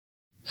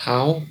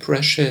How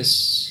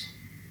precious.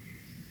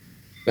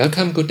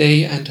 Welcome, good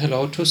day, and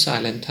hello to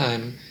Silent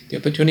Time, the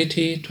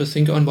opportunity to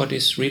think on what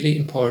is really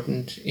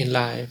important in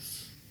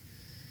life.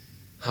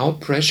 How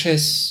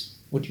precious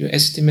would you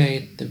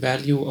estimate the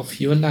value of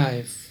your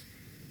life?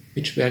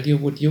 Which value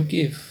would you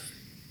give?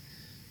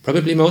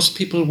 Probably most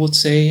people would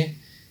say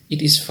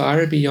it is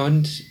far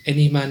beyond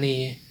any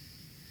money,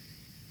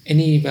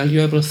 any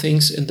valuable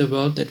things in the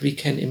world that we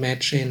can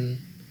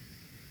imagine.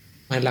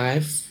 My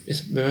life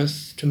is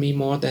worth to me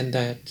more than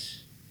that.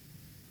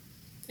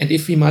 And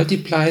if we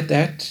multiply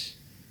that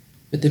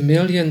with the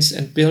millions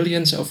and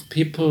billions of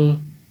people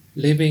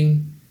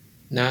living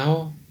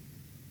now,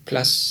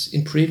 plus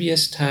in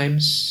previous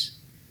times,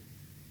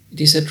 it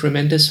is a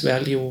tremendous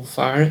value,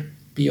 far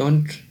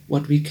beyond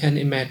what we can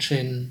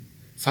imagine,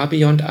 far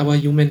beyond our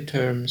human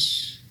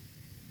terms.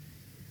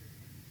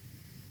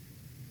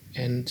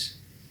 And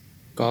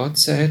God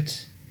said,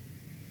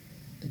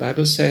 the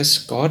Bible says,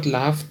 God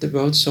loved the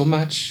world so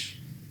much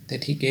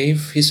that he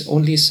gave his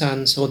only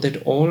Son, so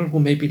that all who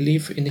may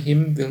believe in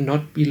him will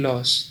not be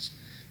lost,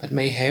 but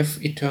may have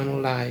eternal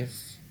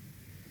life.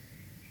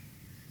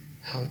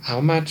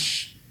 How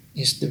much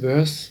is the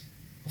worth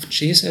of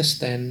Jesus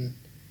then?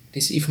 It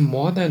is even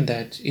more than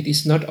that. It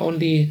is not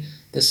only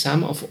the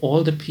sum of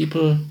all the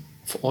people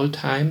of all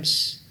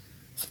times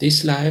of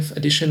this life,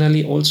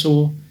 additionally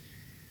also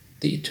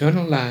the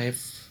eternal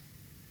life.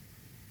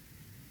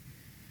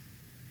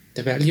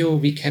 The value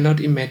we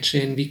cannot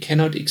imagine, we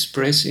cannot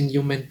express in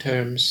human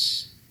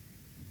terms.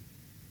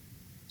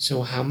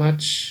 So how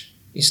much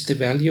is the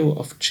value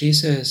of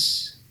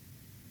Jesus?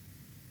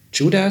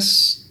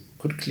 Judas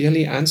could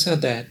clearly answer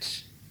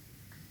that.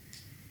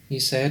 He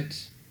said,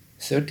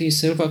 30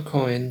 silver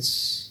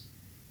coins.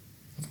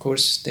 Of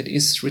course, that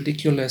is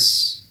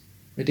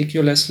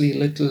ridiculously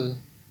little.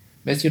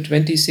 Matthew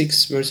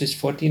 26, verses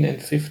 14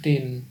 and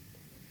 15.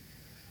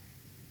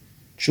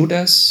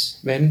 Judas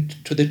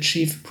went to the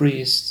chief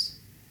priests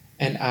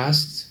and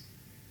asked,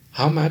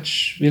 "How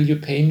much will you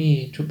pay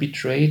me to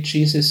betray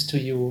Jesus to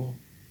you?"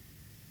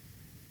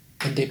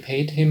 And they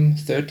paid him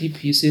 30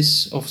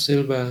 pieces of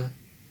silver,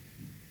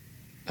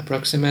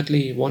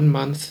 approximately 1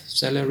 month's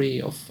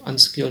salary of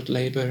unskilled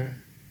labor.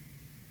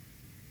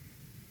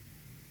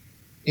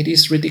 It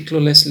is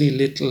ridiculously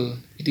little,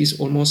 it is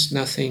almost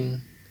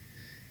nothing,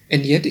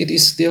 and yet it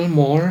is still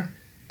more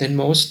than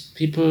most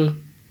people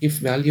give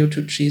value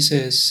to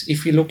Jesus.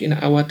 If we look in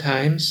our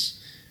times,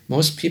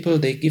 most people,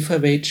 they give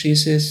away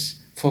Jesus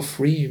for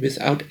free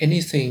without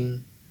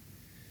anything.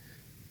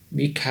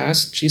 We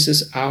cast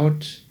Jesus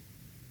out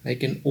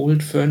like an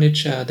old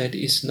furniture that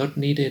is not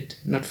needed,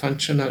 not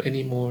functional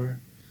anymore.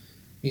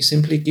 We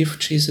simply give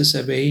Jesus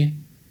away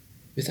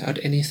without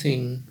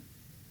anything.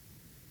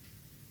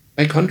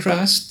 By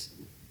contrast,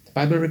 the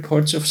Bible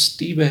reports of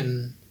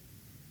Stephen.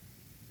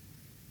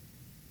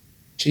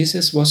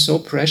 Jesus was so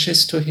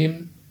precious to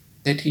him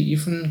that he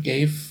even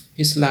gave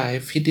his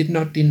life. He did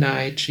not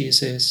deny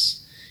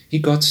Jesus. He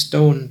got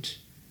stoned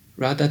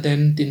rather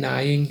than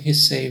denying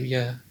his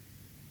Savior.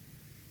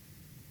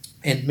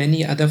 And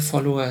many other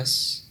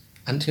followers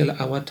until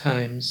our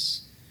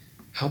times.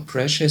 How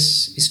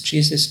precious is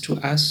Jesus to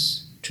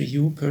us, to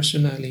you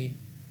personally?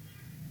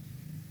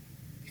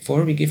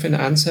 Before we give an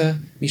answer,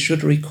 we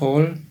should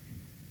recall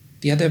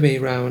the other way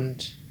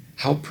around.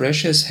 How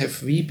precious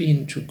have we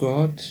been to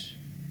God?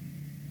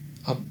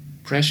 How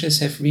precious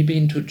have we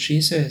been to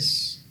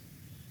Jesus?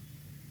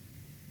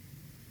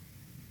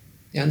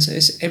 The answer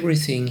is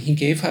everything. He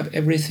gave up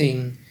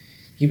everything.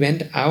 He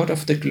went out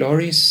of the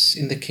glories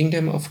in the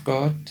kingdom of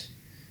God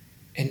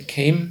and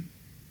came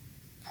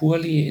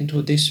poorly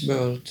into this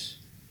world,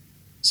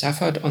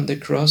 suffered on the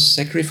cross,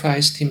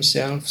 sacrificed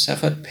himself,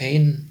 suffered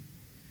pain.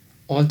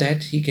 All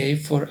that he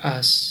gave for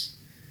us.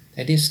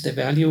 That is the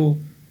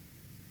value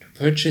to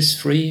purchase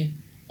free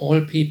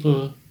all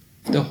people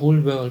of the whole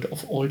world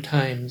of all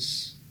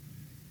times.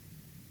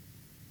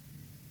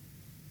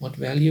 What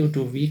value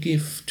do we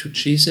give to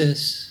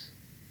Jesus?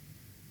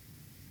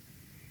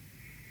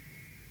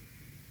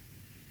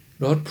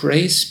 Lord,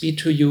 praise be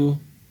to you.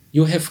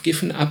 You have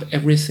given up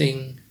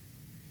everything,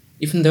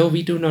 even though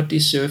we do not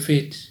deserve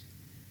it.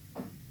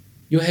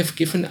 You have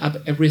given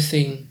up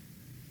everything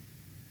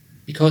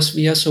because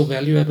we are so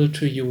valuable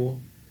to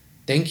you.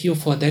 Thank you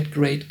for that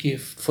great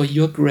gift, for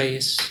your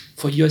grace,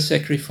 for your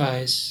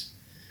sacrifice.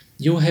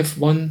 You have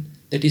won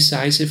the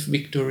decisive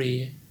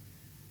victory.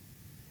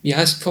 We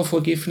ask for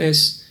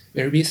forgiveness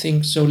where we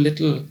think so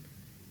little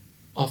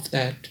of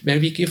that, where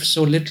we give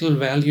so little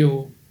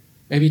value,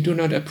 where we do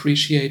not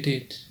appreciate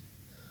it.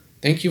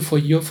 Thank you for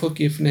your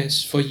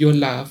forgiveness, for your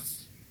love.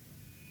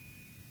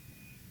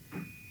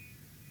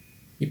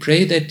 We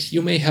pray that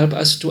you may help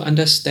us to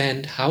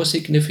understand how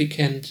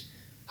significant,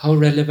 how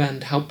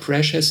relevant, how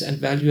precious and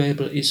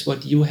valuable is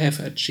what you have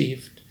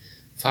achieved,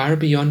 far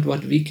beyond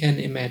what we can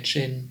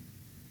imagine.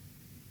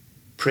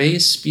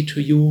 Praise be to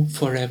you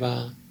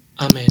forever.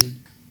 Amen.